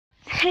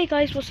Hey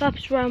guys, what's up?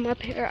 It's Ram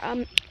up here.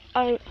 I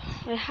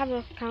have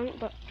an account,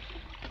 but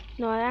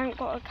no, I haven't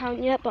got an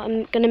account yet. But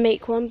I'm gonna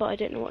make one, but I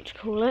don't know what to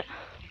call it.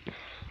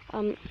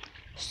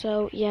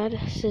 So yeah,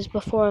 this is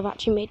before I've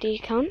actually made the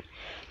account.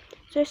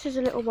 So this is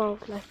a little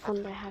wildlife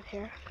pond I have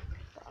here.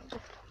 But I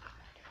just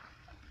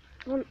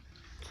want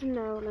to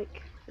know,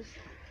 like,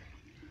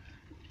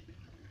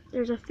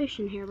 there's a fish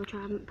in here which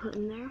I haven't put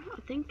in there.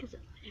 I think is a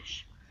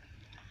fish.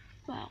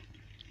 Well,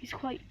 he's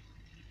quite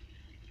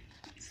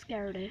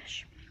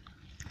scaredish.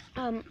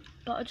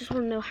 But I just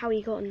want to know how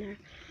he got in there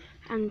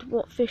and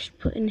what fish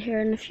put in here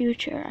in the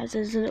future, as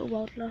there's a little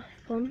wildlife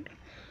pond.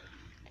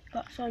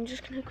 But so I'm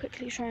just going to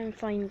quickly try and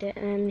find it,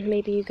 and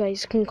maybe you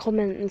guys can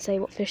comment and say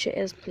what fish it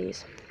is,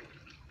 please.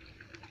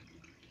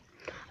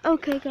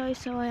 Okay guys,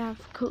 so I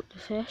have caught the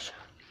fish.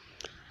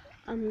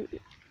 Yeah,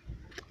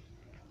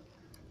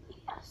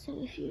 so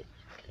if you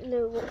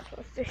know what sort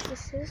of fish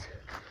this is,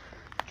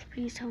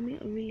 please tell me,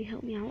 it will really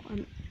help me out.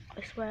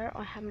 I swear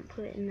I haven't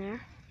put it in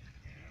there.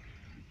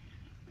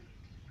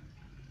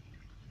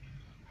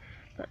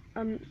 But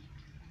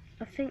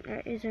I think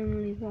there is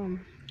only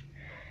one.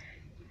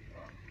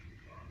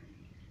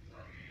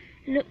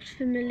 It looks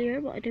familiar,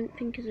 but I don't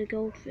think it's a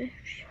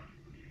goldfish.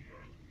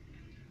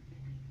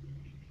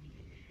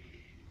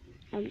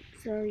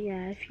 So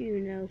yeah, if you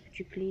know, could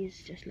you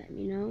please just let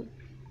me know?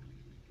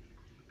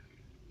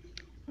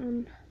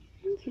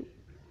 Thank you.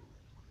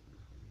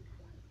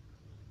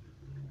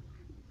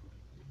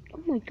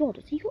 Oh my god,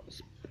 has he got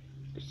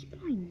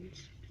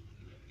spines?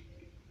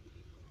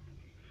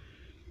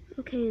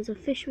 Okay, there's a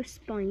fish with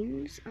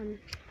spines,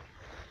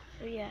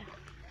 so yeah.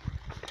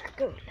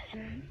 Go let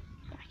him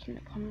back in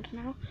the pond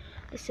now.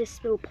 This is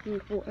still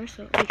pond water,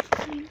 so it'll be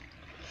fine.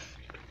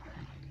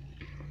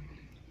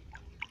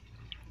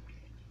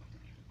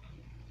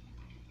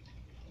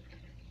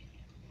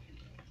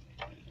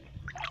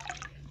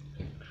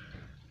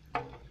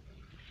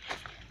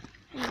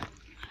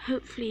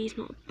 Hopefully he's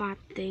not a bad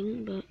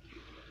thing, but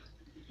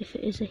if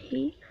it is a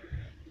he.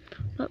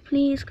 But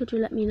please, could you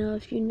let me know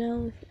if you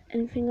know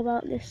anything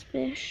about this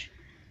fish?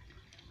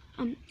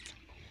 So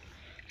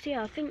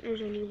yeah, I think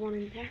there's only one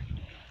in there.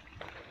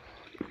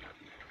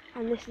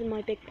 And this is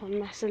my big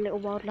pond, that's a little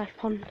wildlife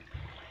pond.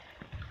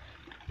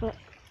 But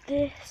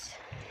this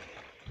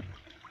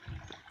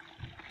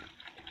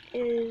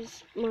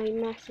is my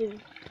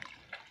massive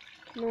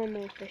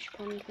normal fish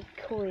pond with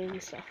koi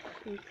and stuff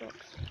and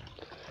frogs.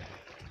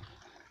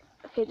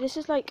 Okay, this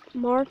is like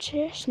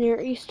Marchish near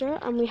Easter,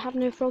 and we have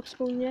no frog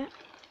spawn yet.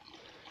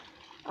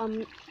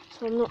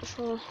 So I'm not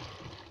sure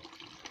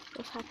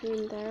what's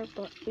happening there,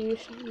 but we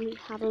usually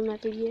have them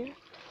every year.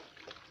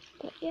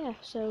 But yeah,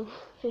 so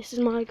this is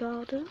my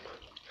garden.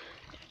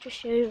 Just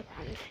show you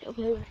around a little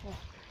bit over here.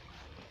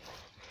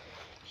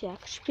 Yeah,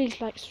 could you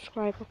please like,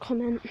 subscribe or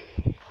comment.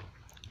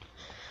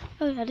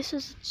 Oh yeah, this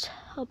is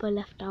a tub I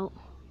left out.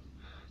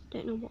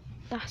 Don't know what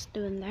that's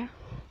doing there.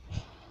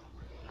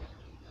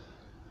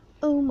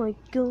 Oh my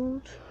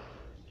god.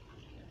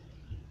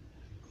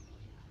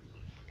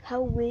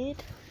 How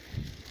weird.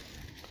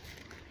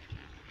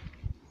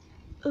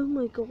 Oh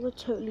my god, I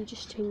totally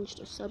just changed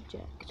the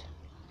subject.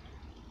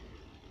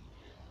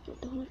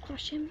 Don't want to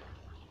crush him.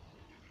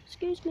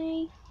 Excuse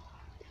me.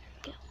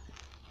 Okay.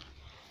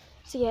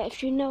 So yeah,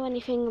 if you know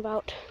anything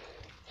about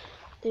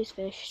those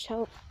fish,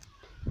 tell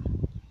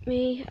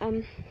me.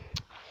 Not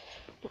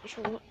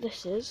sure what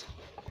this is.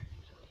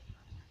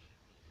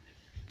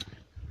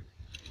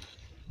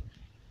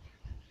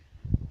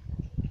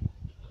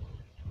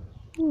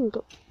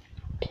 Got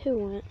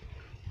poo on it.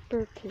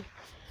 Bird poo.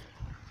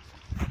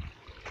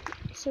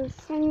 So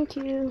thank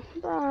you.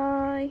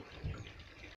 Bye.